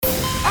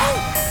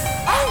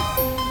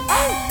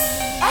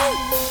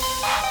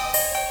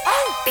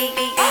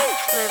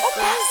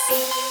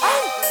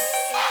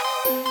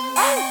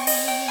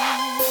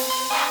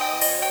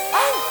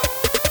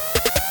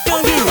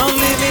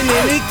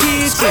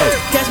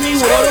me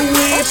what a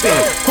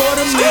whippin'.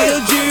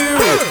 $250,000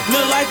 jewelry,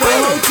 look like a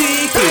whole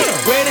ticket.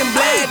 Red and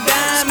black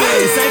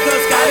diamonds, ain't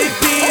cause Scottie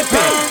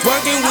Pippen.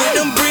 Working with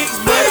them bricks,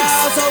 but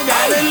I also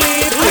gotta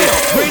lift it.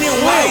 Green and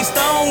white,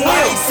 stone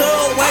white,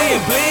 Subway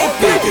and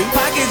blinking.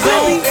 Pockets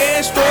on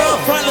extra,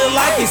 front look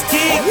like it's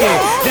kicking.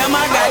 Damn,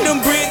 I got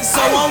them bricks,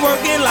 so I'm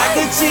working like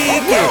a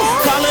chicken.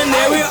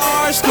 Culinary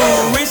art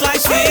school, rich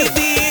like shit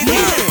did.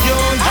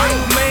 Young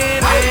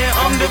Juiceman, and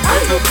I'm the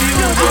brick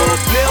abuser.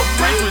 Left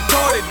wrist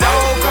retarded,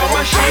 dog, call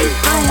my shit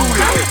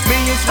fruity.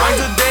 Million swings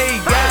a day,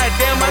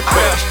 goddamn, I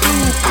trap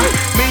stupid.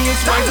 Million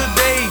swings a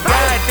day,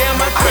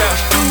 goddamn, I trap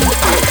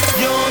stupid.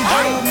 Young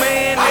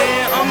Juiceman,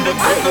 and I'm the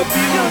brick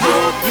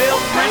abuser.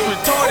 Left wrist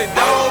retarded,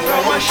 dog,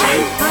 call my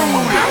shit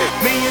fruity.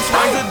 Million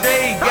swings a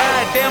day,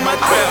 goddamn, I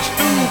trap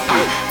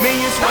stupid.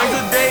 Million swings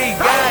a day,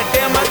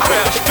 goddamn, I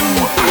trap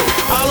stupid.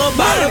 All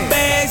about the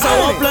bag, so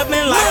I'm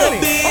flipping like a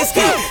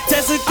biscuit.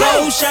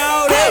 Tessico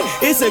shout it,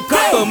 it's a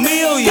couple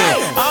million.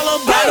 All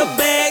about the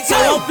bag, so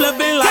I'm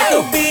flipping like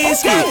a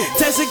biscuit.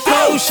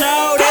 Tessico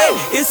shout it,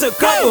 it's a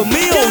couple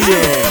million.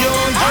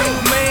 Young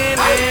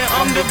Juiceman, and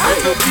I'm the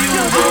brick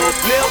abuser.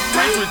 Left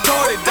wrist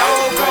retarded,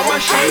 dog, call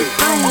my shit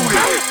fruity.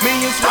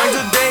 Million swings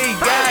a day,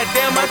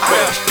 goddamn, I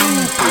trap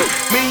stupid.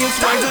 Million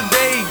swings a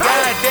day,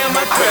 goddamn,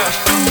 I trap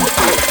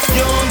stupid.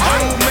 Young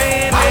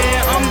Juiceman,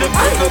 and I'm the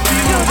brick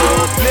abuser.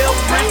 Left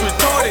wrist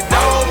retarded,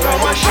 dog, call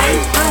my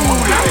shit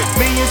fruity.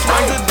 Million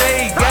swings a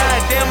day,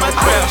 goddamn, I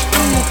trap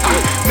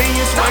stupid.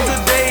 Million swings a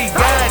day,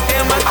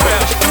 goddamn, I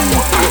trap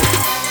stupid.